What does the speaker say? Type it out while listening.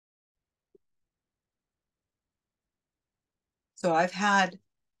So I've had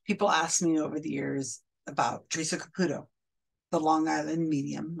people ask me over the years about Theresa Caputo, the Long Island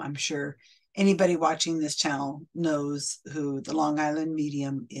medium. I'm sure anybody watching this channel knows who the Long Island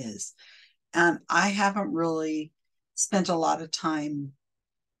medium is. And I haven't really spent a lot of time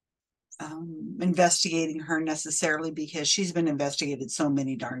investigating her necessarily because she's been investigated so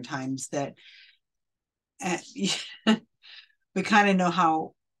many darn times that we kind of know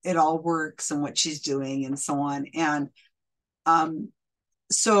how it all works and what she's doing and so on. And um,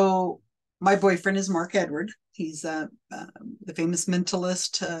 so my boyfriend is Mark Edward. He's the famous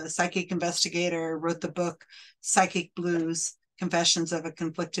mentalist, psychic investigator, wrote the book Psychic Blues, Confessions of a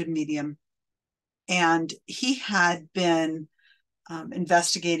Conflicted Medium. And he had been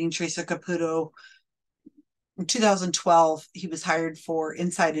investigating Theresa Caputo. In 2012, he was hired for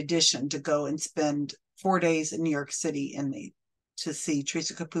Inside Edition to go and spend 4 days in New York City to see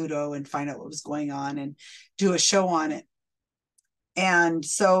Theresa Caputo and find out what was going on and do a show on it. And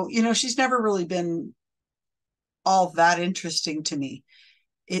so, she's never really been all that interesting to me.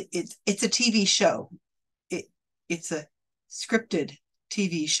 It's a TV show. It's a scripted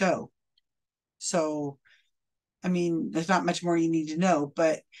TV show. So, I mean, there's not much more you need to know,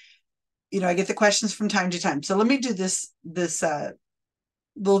 but I get the questions from time to time. So let me do this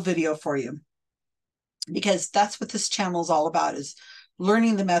little video for you, because that's what this channel is all about, is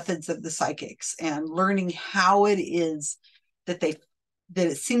learning the methods of the psychics and learning how it is that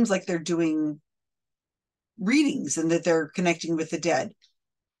it seems like they're doing readings and that they're connecting with the dead.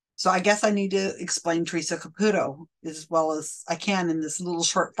 So I guess I need to explain Theresa Caputo as well as I can in this little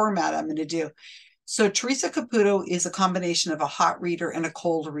short format I'm going to do. So Theresa Caputo is a combination of a hot reader and a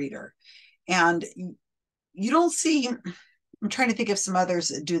cold reader. And you don't see, I'm trying to think of some others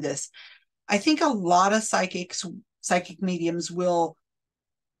that do this. I think a lot of psychic mediums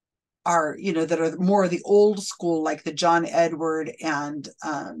are that are more of the old school, like the John Edward and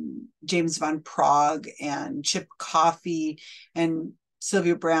James Van Prague and Chip Coffey and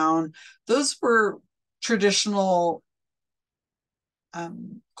Sylvia Brown. Those were traditional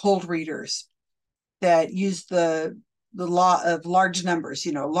cold readers that used the law of large numbers,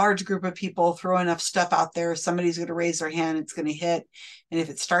 a large group of people, throw enough stuff out there, somebody's going to raise their hand, it's going to hit. And if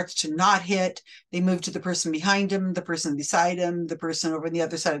it starts to not hit, they move to the person behind him, the person beside him, the person over on the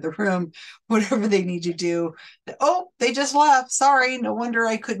other side of the room, whatever they need to do. Oh, they just left. Sorry, no wonder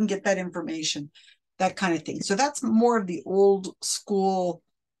I couldn't get that information, that kind of thing. So that's more of the old school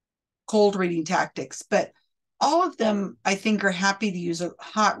cold reading tactics. But all of them, I think, are happy to use a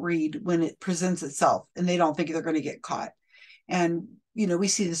hot read when it presents itself and they don't think they're going to get caught. And, we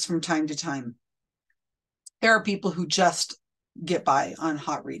see this from time to time. There are people who just get by on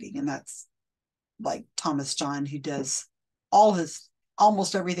hot reading, and that's like Thomas John, who does almost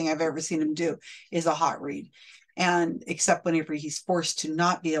everything I've ever seen him do is a hot read. And except whenever he's forced to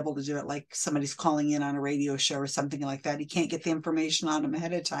not be able to do it, like somebody's calling in on a radio show or something like that, he can't get the information on him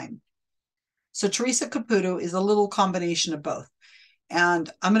ahead of time. So Theresa Caputo is a little combination of both. And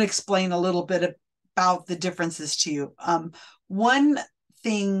I'm going to explain a little bit about the differences to you. One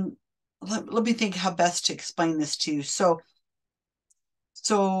thing, let me think how best to explain this to you. So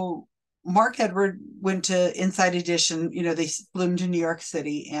Mark Edward went to Inside Edition. They flew him to New York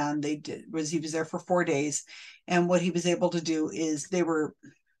City, and he was there for 4 days. And what he was able to do is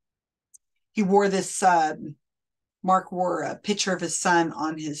he wore this, Mark wore a picture of his son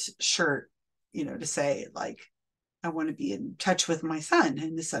on his shirt, to say, like, I want to be in touch with my son.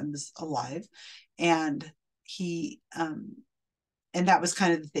 And the son was alive. And and that was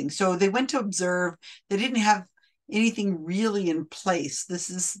kind of the thing. So they went to observe. They didn't have anything really in place. This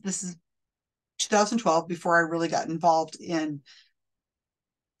is 2012, before I really got involved in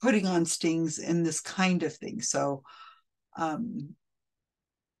putting on stings and this kind of thing. So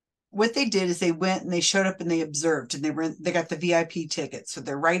what they did is they went and they showed up and they observed, and they got the VIP ticket. So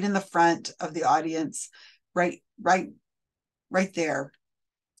they're right in the front of the audience, right there.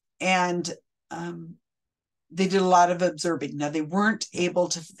 And they did a lot of observing. Now, they weren't able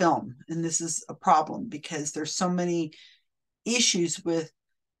to film, and this is a problem because there's so many issues with,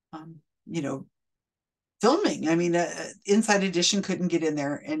 filming. I mean, Inside Edition couldn't get in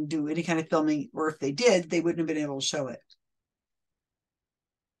there and do any kind of filming, or if they did, they wouldn't have been able to show it.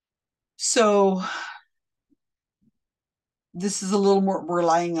 So this is a little more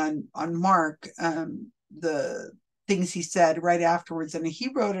relying on Mark, the things he said right afterwards. And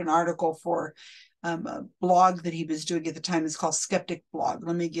he wrote an article for a blog that he was doing at the time. It's called Skeptic Blog.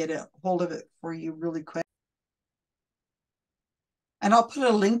 Let me get a hold of it for you really quick. And I'll put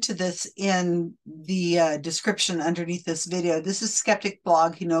a link to this in the description underneath this video. This is Skeptic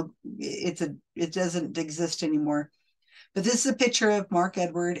Blog. It doesn't exist anymore. But this is a picture of Mark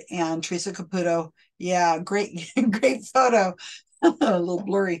Edward and Theresa Caputo. Yeah, great, great photo. A little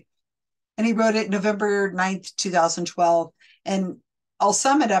blurry. And he wrote it November 9th, 2012. And I'll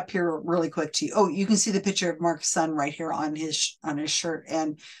sum it up here really quick to you. Oh, you can see the picture of Mark's son right here on his shirt.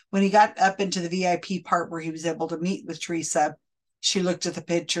 And when he got up into the VIP part where he was able to meet with Theresa, she looked at the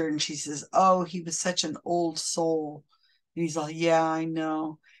picture and she says, "Oh, he was such an old soul." And he's like, "Yeah, I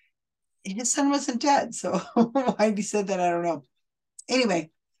know." His son wasn't dead, so why he said that, I don't know.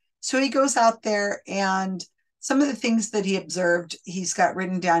 Anyway, so he goes out there, and some of the things that he observed, he's got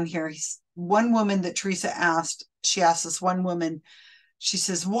written down here. He's one woman that Theresa asked. She asked this one woman. She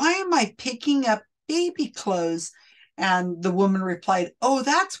says, "Why am I picking up baby clothes?" And the woman replied, "Oh,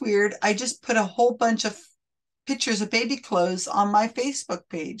 that's weird. I just put a whole bunch of pictures of baby clothes on my Facebook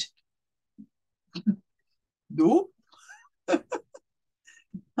page." No.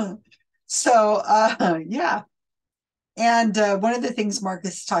 So, yeah. And one of the things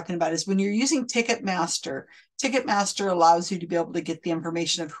Marcus is talking about is when you're using Ticketmaster, Ticketmaster allows you to be able to get the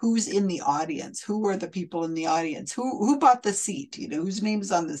information of who's in the audience, who are the people in the audience, who bought the seat, whose name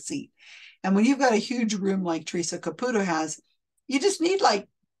is on the seat. And when you've got a huge room like Theresa Caputo has, you just need like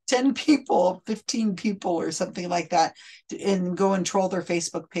 10 people, 15 people or something like that, and go and troll their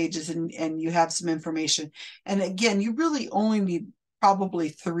Facebook pages, and you have some information. And again, you really only need probably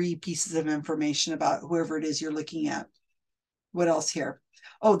 3 pieces of information about whoever it is you're looking at. What else here?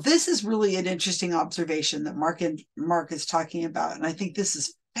 Oh, this is really an interesting observation that Mark is talking about, and I think this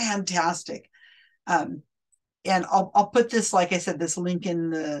is fantastic. And I'll put this, like I said, this link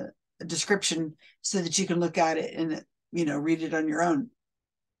in the description so that you can look at it and read it on your own.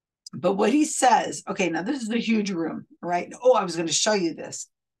 But what he says, okay, now this is a huge room, right? Oh, I was going to show you this.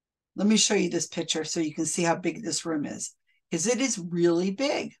 Let me show you this picture so you can see how big this room is, because it is really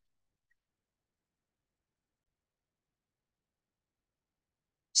big.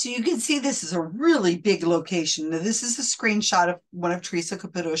 So you can see this is a really big location. Now, this is a screenshot of one of Theresa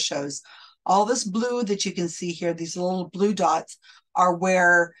Caputo's shows. All this blue that you can see here, these little blue dots, are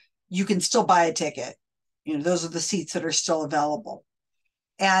where you can still buy a ticket. Those are the seats that are still available.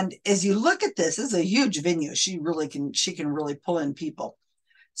 And as you look at this is a huge venue. She can really pull in people.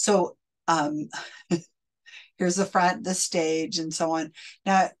 So here's the front, the stage, and so on.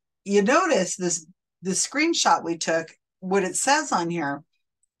 Now, you notice this screenshot we took, what it says on here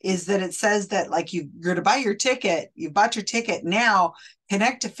is that it says that, like, you're to buy your ticket, you bought your ticket, now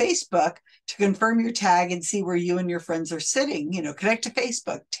connect to Facebook to confirm your tag and see where you and your friends are sitting. Connect to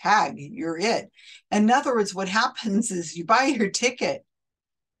Facebook, tag, you're it. In other words, what happens is you buy your ticket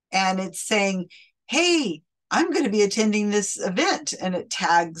and it's saying, "Hey, I'm going to be attending this event," and it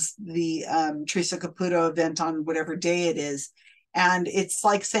tags the Theresa Caputo event on whatever day it is. And it's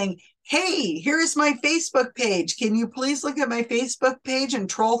like saying, "Hey, here's my Facebook page. Can you please look at my Facebook page and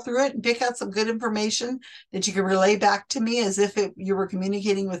troll through it and pick out some good information that you can relay back to me as if you were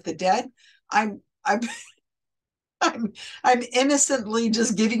communicating with the dead?" I'm I'm innocently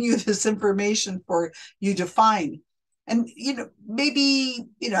just giving you this information for you to find. And maybe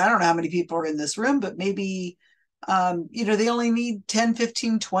I don't know how many people are in this room, but maybe they only need 10,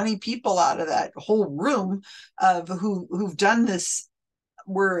 15, 20 people out of that whole room of who've done this,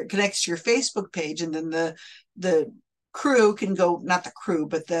 where it connects to your Facebook page, and then the crew can go, not the crew,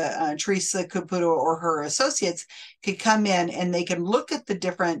 but the Theresa Caputo or her associates could come in and they can look at the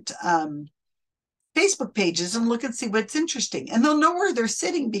different Facebook pages and look and see what's interesting. And they'll know where they're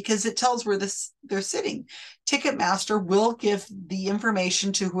sitting because it tells where they're sitting. Ticketmaster will give the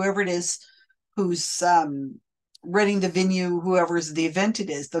information to whoever it is who's renting the venue, whoever's the event it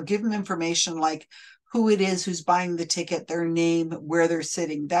is. They'll give them information like who it is who's buying the ticket, their name, where they're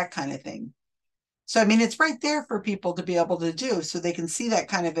sitting, that kind of thing. So, I mean, it's right there for people to be able to do, so they can see that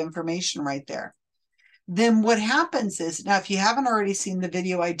kind of information right there. Then what happens is, now, if you haven't already seen the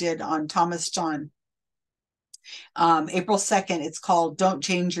video I did on Thomas John, April 2nd, it's called "Don't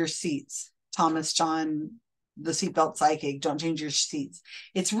Change Your Seats." Thomas John, the seatbelt psychic, "Don't Change Your Seats."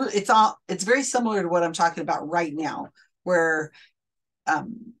 It's very similar to what I'm talking about right now, where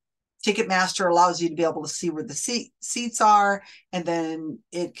Ticketmaster allows you to be able to see where the seats are, and then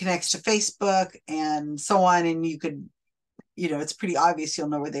it connects to Facebook and so on, and you could, it's pretty obvious, you'll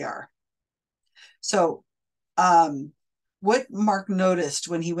know where they are. So what Mark noticed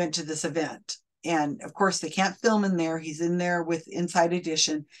when he went to this event, and of course they can't film in there, he's in there with Inside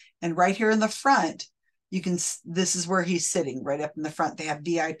Edition, and right here in the front, this is where he's sitting, right up in the front. They have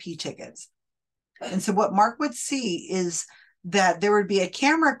VIP tickets. And so what Mark would see is that there would be a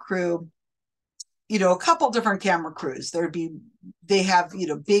camera crew a couple different camera crews. They have,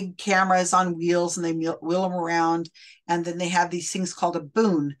 big cameras on wheels, and they wheel them around. And then they have these things called a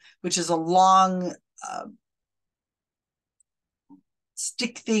boom, which is a long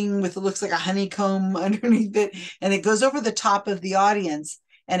stick thing with, it looks like a honeycomb underneath it. And it goes over the top of the audience,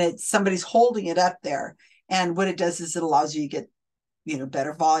 and somebody's holding it up there. And what it does is it allows you to get,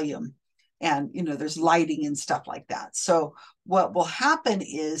 better volume. And, there's lighting and stuff like that. So what will happen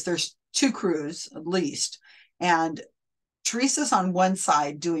is there's two crews at least. And Theresa's on one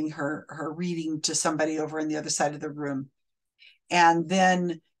side doing her reading to somebody over on the other side of the room. And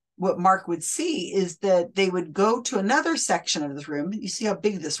then what Mark would see is that they would go to another section of the room. You see how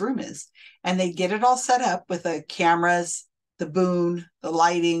big this room is. And they'd get it all set up with the cameras, the boom, the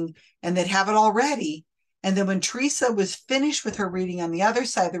lighting, and they'd have it all ready. And then when Theresa was finished with her reading on the other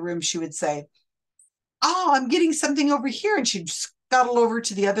side of the room, she would say, "Oh, I'm getting something over here." And she'd scuttle over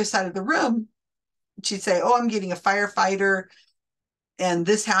to the other side of the room. She'd say, "Oh, I'm getting a firefighter, and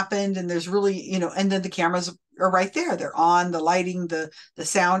this happened." And there's really, and then the cameras are right there. They're on, the lighting, the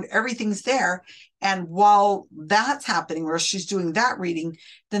sound, everything's there. And while that's happening, where she's doing that reading,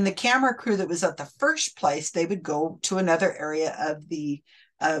 then the camera crew that was at the first place, they would go to another area of the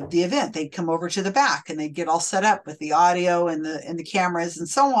event. They'd come over to the back, and they'd get all set up with the audio and the cameras and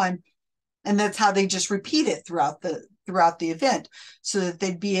so on. And that's how they just repeat it throughout the event, so that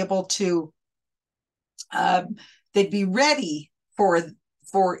they'd be able to, they'd be ready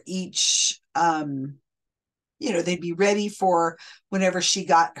for each, they'd be ready for whenever she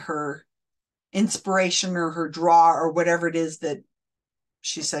got her inspiration or her draw or whatever it is that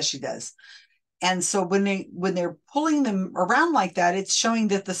she says she does. And so when they're pulling them around like that, it's showing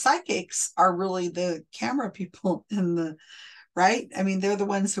that the psychics are really the camera people right? I mean, they're the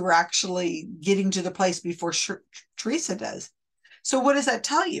ones who are actually getting to the place before Theresa does. So what does that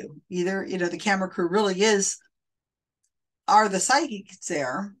tell you? Either, the camera crew really are the psychics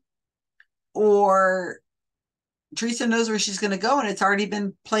there, or Theresa knows where she's going to go, and it's already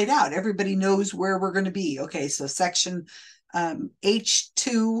been played out. Everybody knows where we're going to be. Okay, so section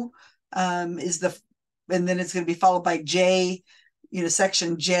H2 is and then it's going to be followed by J,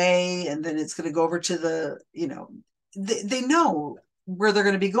 section J, and then it's going to go over to the, they know where they're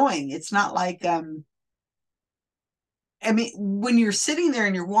going to be going. It's not like, I mean, when you're sitting there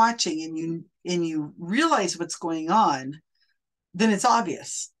and you're watching and you realize what's going on, then it's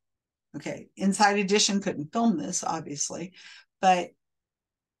obvious. Okay, Inside Edition couldn't film this, obviously, but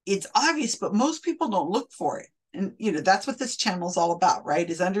it's obvious, but most people don't look for it. And, that's what this channel is all about, right?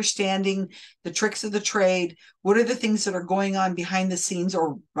 Is understanding the tricks of the trade. What are the things that are going on behind the scenes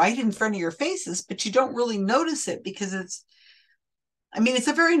or right in front of your faces, but you don't really notice it because it's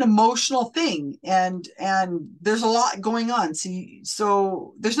a very emotional thing, and there's a lot going on.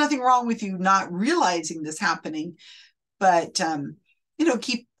 So there's nothing wrong with you not realizing this happening, but,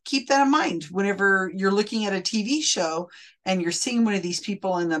 keep that in mind whenever you're looking at a TV show and you're seeing one of these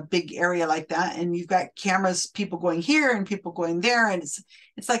people in a big area like that, and you've got cameras, people going here and people going there, and it's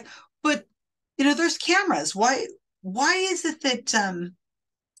like, but there's cameras. Why is it that I'm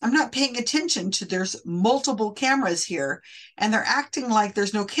not paying attention to there's multiple cameras here, and they're acting like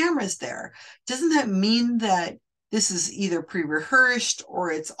there's no cameras there? Doesn't that mean that this is either pre-rehearsed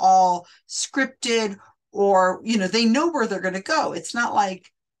or it's all scripted, or they know where they're going to go? It's not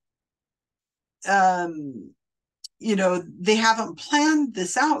like they haven't planned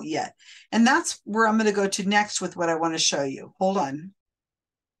this out yet. And that's where I'm going to go to next with what I want to show you. Hold on.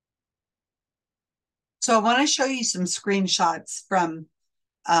 So I want to show you some screenshots from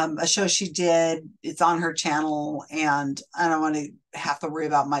a show she did. It's on her channel, and I don't want to have to worry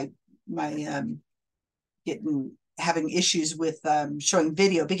about my having issues with showing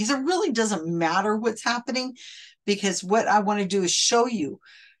video, because it really doesn't matter what's happening, because what I want to do is show you.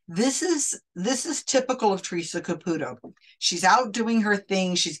 This is typical of Theresa Caputo. She's out doing her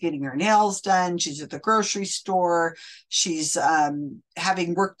thing. She's getting her nails done. She's at the grocery store. She's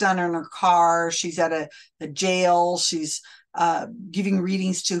having work done on her car. She's at a jail. She's giving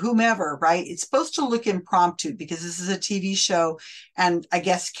readings to whomever, right? It's supposed to look impromptu because this is a TV show, and I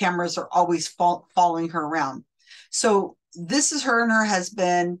guess cameras are always following her around. So this is her and her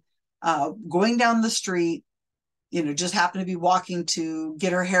husband going down the street, just happen to be walking to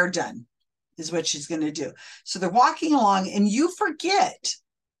get her hair done, is what she's going to do. So they're walking along, and you forget,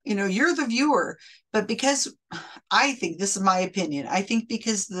 you're the viewer, but because I think, this is my opinion, I think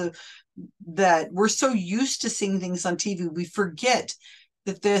because that we're so used to seeing things on TV, we forget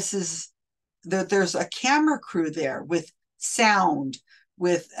that there's a camera crew there with sound,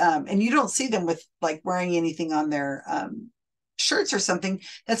 with and you don't see them with like wearing anything on their shirts or something,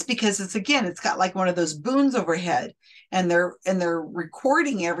 that's because it's got like one of those booms overhead, and they're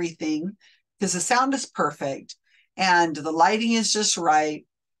recording everything because the sound is perfect and the lighting is just right,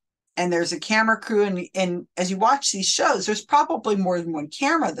 and there's a camera crew, and as you watch these shows, there's probably more than one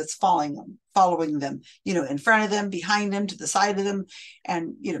camera that's following them, in front of them, behind them, to the side of them,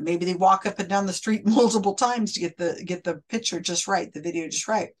 and maybe they walk up and down the street multiple times to get the picture just right, the video just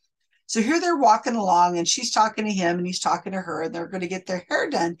right. So here they're walking along, and she's talking to him and he's talking to her, and they're going to get their hair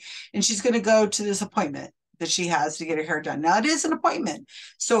done, and she's going to go to this appointment that she has to get her hair done. Now it is an appointment,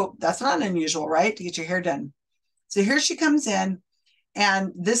 so that's not unusual, right, to get your hair done. So here she comes in,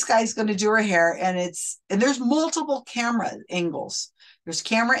 and this guy's going to do her hair, and there's multiple camera angles. There's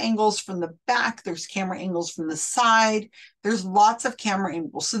camera angles from the back, there's camera angles from the side, there's lots of camera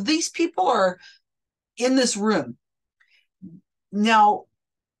angles. So these people are in this room. Now,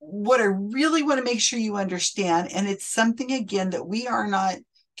 what I really want to make sure you understand, and it's something, again, that we are not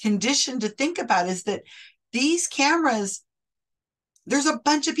conditioned to think about, is that these cameras, there's a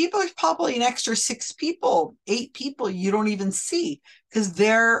bunch of people. There's probably an extra 6 people, 8 people you don't even see because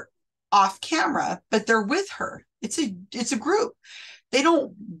they're off camera, but they're with her. It's a group. They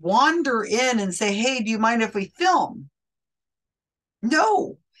don't wander in and say, hey, do you mind if we film?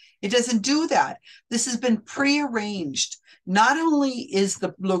 No, it doesn't do that. This has been prearranged. Not only is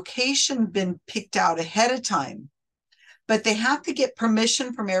the location been picked out ahead of time, but they have to get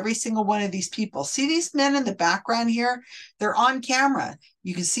permission from every single one of these people. See these men in the background here? They're on camera.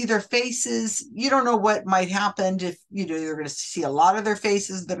 You can see their faces. You don't know what might happen if, you're going to see a lot of their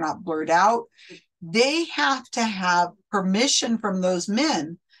faces. They're not blurred out. They have to have permission from those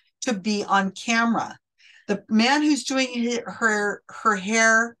men to be on camera. The man who's doing her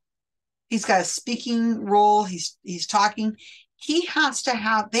hair, he's got a speaking role. He's talking. They have to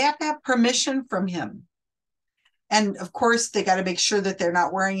have permission from him. And of course, they got to make sure that they're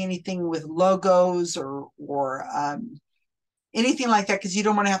not wearing anything with logos or anything like that, because you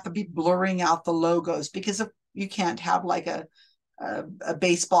don't want to have to be blurring out the logos, because you can't have like a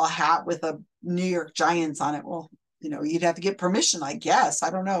baseball hat with a New York Giants on it. Well, you'd have to get permission, I guess. I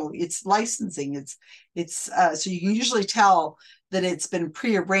don't know. It's licensing. It's so you can usually tell that it's been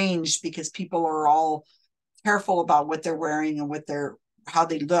prearranged because people are all careful about what they're wearing and how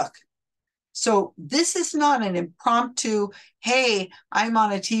they look. So this is not an impromptu, hey, I'm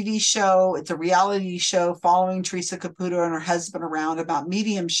on a TV show. It's a reality show following Theresa Caputo and her husband around about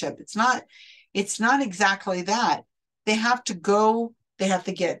mediumship. It's not exactly that. They have to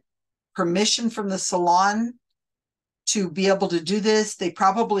get permission from the salon to be able to do this. They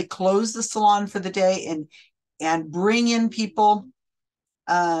probably close the salon for the day and bring in people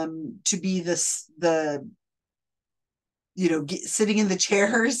to be sitting in the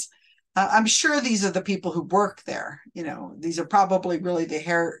chairs. I'm sure these are the people who work there. These are probably really the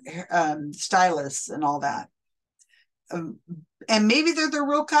hair stylists and all that. And maybe they're the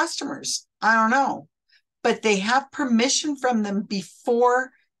real customers. I don't know. But they have permission from them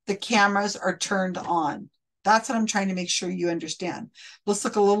before the cameras are turned on. That's what I'm trying to make sure you understand. Let's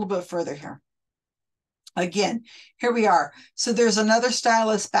look a little bit further here. Again, here we are. So there's another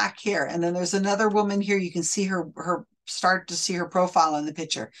stylist back here, and then there's another woman here. You can see her start to see her profile in the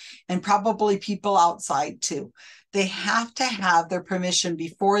picture, and probably people outside too. They have to have their permission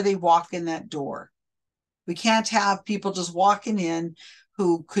before they walk in that door. We can't have people just walking in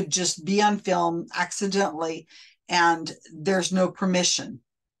who could just be on film accidentally and there's no permission.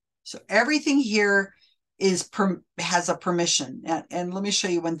 So everything here has a permission. And let me show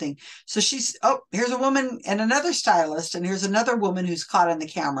you one thing. So here's a woman and another stylist, and here's another woman who's caught on the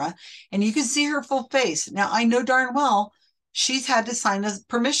camera, and you can see her full face. Now, I know darn well she's had to sign a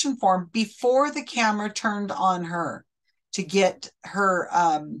permission form before the camera turned on her to get her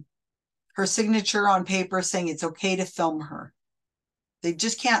signature on paper saying it's okay to film her. They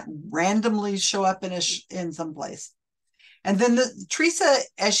just can't randomly show up in some place. And then Theresa,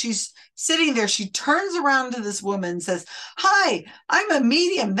 as she's sitting there, she turns around to this woman and says, hi, I'm a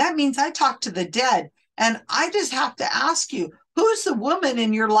medium. That means I talk to the dead. And I just have to ask you, who's the woman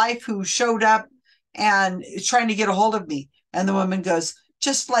in your life who showed up and is trying to get a hold of me? And the woman goes,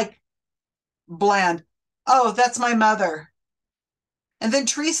 just like bland, oh, that's my mother. And then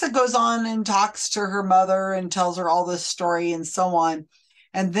Theresa goes on and talks to her mother and tells her all this story and so on.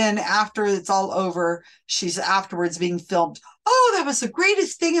 And then after it's all over, she's afterwards being filmed. Oh, that was the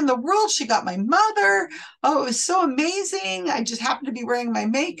greatest thing in the world. She got my mother. Oh, it was so amazing. I just happened to be wearing my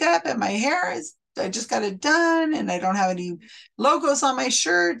makeup and my hair I just got it done, and I don't have any logos on my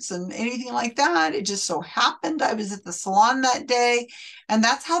shirts and anything like that. It just so happened I was at the salon that day. And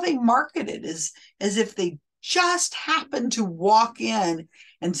that's how they market it, as if they just happened to walk in,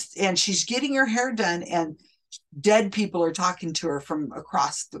 and she's getting her hair done, and dead people are talking to her from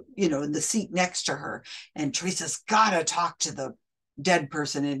across the, in the seat next to her. And Teresa's got to talk to the dead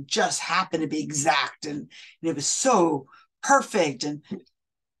person, and just happened to be exact. And it was so perfect.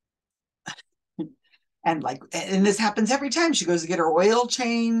 And this happens every time she goes to get her oil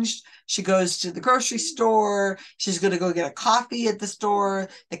changed. She goes to the grocery store. She's going to go get a coffee at the store.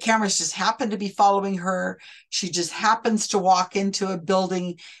 The cameras just happen to be following her. She just happens to walk into a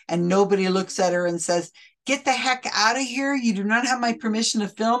building, and nobody looks at her and says, "Get the heck out of here. You do not have my permission to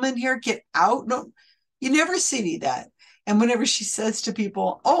film in here. Get out." No, you never see any of that. And whenever she says to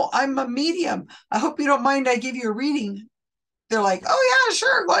people, "Oh, I'm a medium. I hope you don't mind I give you a reading," they're like, "Oh yeah,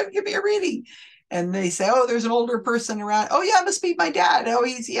 sure. Go ahead and give me a reading." And they say, "Oh, there's an older person around. Oh yeah, it must be my dad. Oh,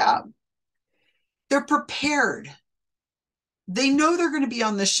 yeah." They're prepared. They know they're going to be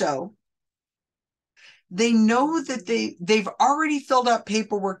on the show. They know that they've already filled out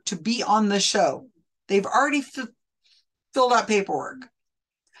paperwork to be on the show. They've already filled out paperwork.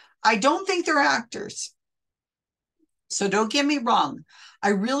 I don't think they're actors. So don't get me wrong. I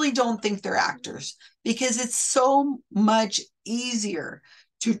really don't think they're actors, because it's so much easier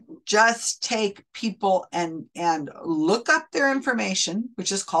to just take people and look up their information,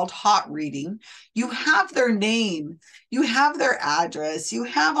 which is called hot reading. You have their name, you have their address, you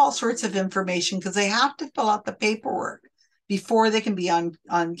have all sorts of information, because they have to fill out the paperwork before they can be on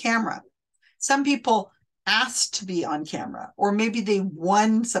camera. Some people asked to be on camera, or maybe they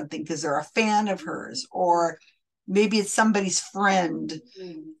won something because they're a fan of hers, or maybe it's somebody's friend.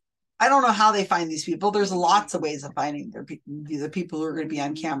 I don't know how they find these people. There's lots of ways of finding the people who are going to be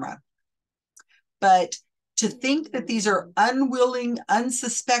on camera. But to think that these are unwilling,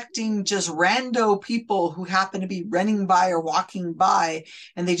 unsuspecting, just rando people who happen to be running by or walking by,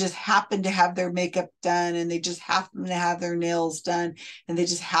 and they just happen to have their makeup done, and they just happen to have their nails done, and they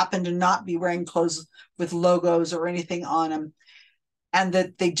just happen to not be wearing clothes with logos or anything on them, and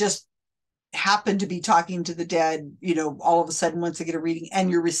that they just happen to be talking to the dead, all of a sudden once they get a reading, and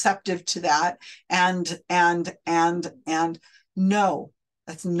you're receptive to that. And no,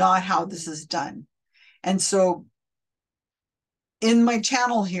 that's not how this is done. And so in my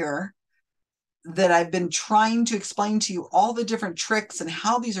channel here, that I've been trying to explain to you all the different tricks and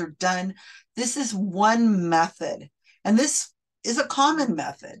how these are done, this is one method. And this is a common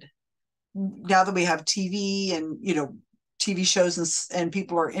method. Now that we have TV and, TV shows, and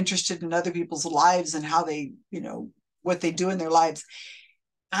people are interested in other people's lives and how they, what they do in their lives.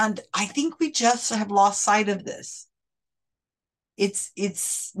 And I think we just have lost sight of this.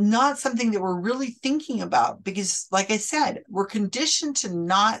 It's not something that we're really thinking about, because like I said, we're conditioned to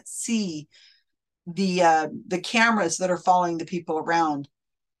not see the cameras that are following the people around.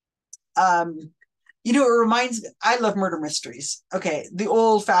 It reminds me, I love murder mysteries. Okay, the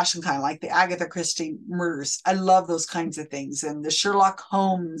old-fashioned kind, like the Agatha Christie murders. I love those kinds of things, and the Sherlock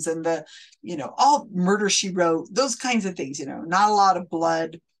Holmes, and the, all Murder, She Wrote, those kinds of things. Not a lot of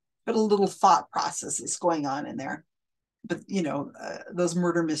blood, but a little thought process is going on in there. But those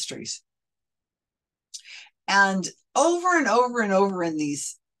murder mysteries, and over and over and over in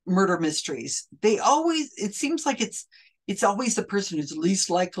these murder mysteries, it seems like it's always the person who's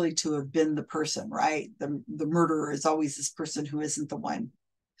least likely to have been the person, right? The murderer is always this person who isn't the one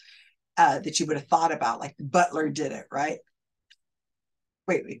that you would have thought about, like the butler did it, right?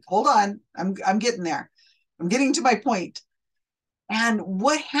 Wait, hold on. I'm getting there. I'm getting to my point. And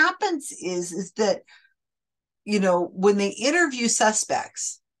what happens is that, when they interview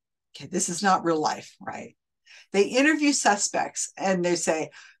suspects, okay, this is not real life, right? They interview suspects, and they say,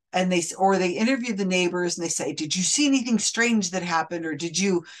 or they interview the neighbors, and they say, "Did you see anything strange that happened? Or did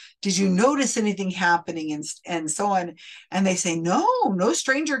you notice anything happening?" And so on. And they say, no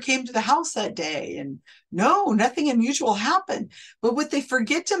stranger came to the house that day. And no, nothing unusual happened. But what they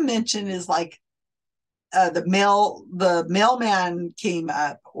forget to mention is, like, the mailman came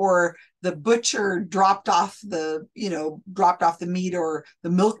up, or the butcher dropped off the meat, or the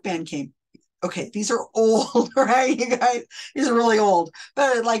milkman came. Okay, these are old, right, you guys? These are really old.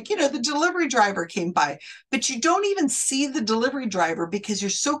 But, like, the delivery driver came by, but you don't even see the delivery driver, because you're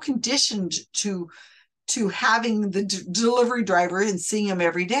so conditioned to having the delivery driver and seeing him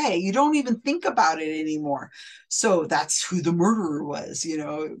every day. You don't even think about it anymore. So that's who the murderer was. It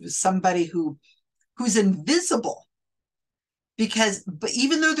was somebody who's invisible, but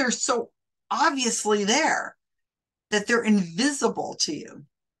even though they're so obviously there, that they're invisible to you.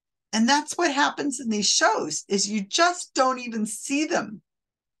 And that's what happens in these shows, is you just don't even see them.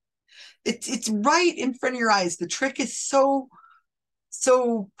 It's right in front of your eyes. The trick is so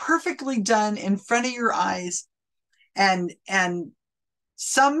so perfectly done in front of your eyes. And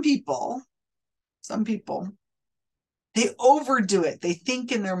some people they overdo it. They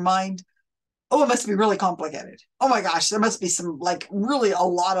think in their mind, oh, it must be really complicated. Oh my gosh, there must be some like really a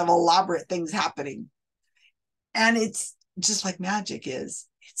lot of elaborate things happening. And it's just like magic is.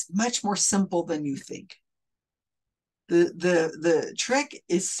 It's much more simple than you think. The trick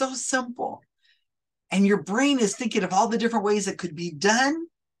is so simple. And your brain is thinking of all the different ways it could be done.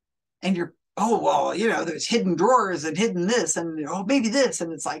 And you're, oh, well, there's hidden drawers and hidden this, and oh, maybe this.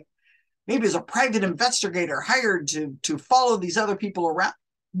 And it's like, maybe there's a private investigator hired to follow these other people around.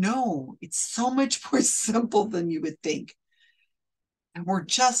 No, it's so much more simple than you would think. And we're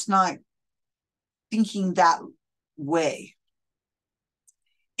just not thinking that way.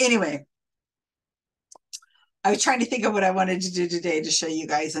 Anyway, I was trying to think of what I wanted to do today to show you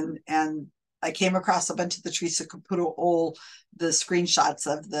guys, and I came across a bunch of the Theresa Caputo the screenshots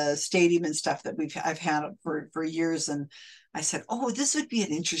of the stadium and stuff that I've had for years, and I said, oh, this would be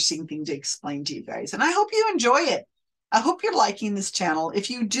an interesting thing to explain to you guys, and I hope you enjoy it. I hope you're liking this channel. If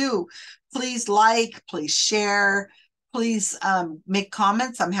you do, please like, please share, please make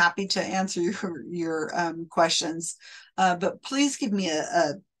comments. I'm happy to answer your questions, but please give me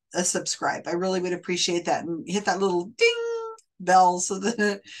a subscribe. I really would appreciate that, and hit that little ding bell so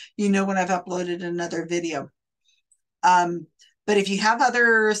that you know when I've uploaded another video. But if you have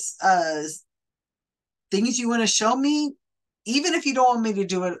other things you want to show me, even if you don't want me to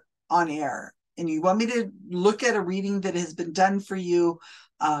do it on air and you want me to look at a reading that has been done for you,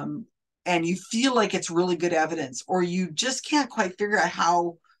 and you feel like it's really good evidence, or you just can't quite figure out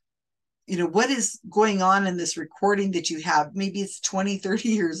how, what is going on in this recording that you have. Maybe it's 20, 30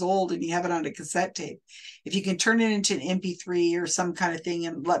 years old and you have it on a cassette tape. If you can turn it into an MP3 or some kind of thing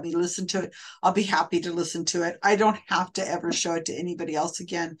and let me listen to it, I'll be happy to listen to it. I don't have to ever show it to anybody else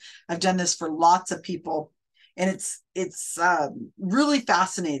again. I've done this for lots of people, and it's really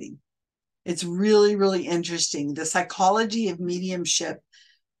fascinating. It's really, really interesting. The psychology of mediumship.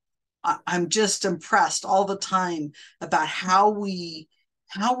 I'm just impressed all the time about how we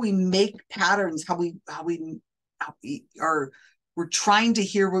make patterns, how we are, we're trying to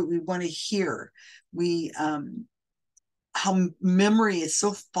hear what we want to hear. We how memory is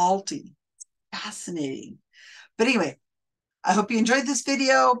so faulty. Fascinating. But anyway, I hope you enjoyed this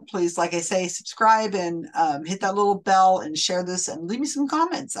video. Please, like I say, subscribe and hit that little bell and share this and leave me some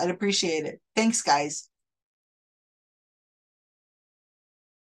comments. I'd appreciate it. Thanks, guys.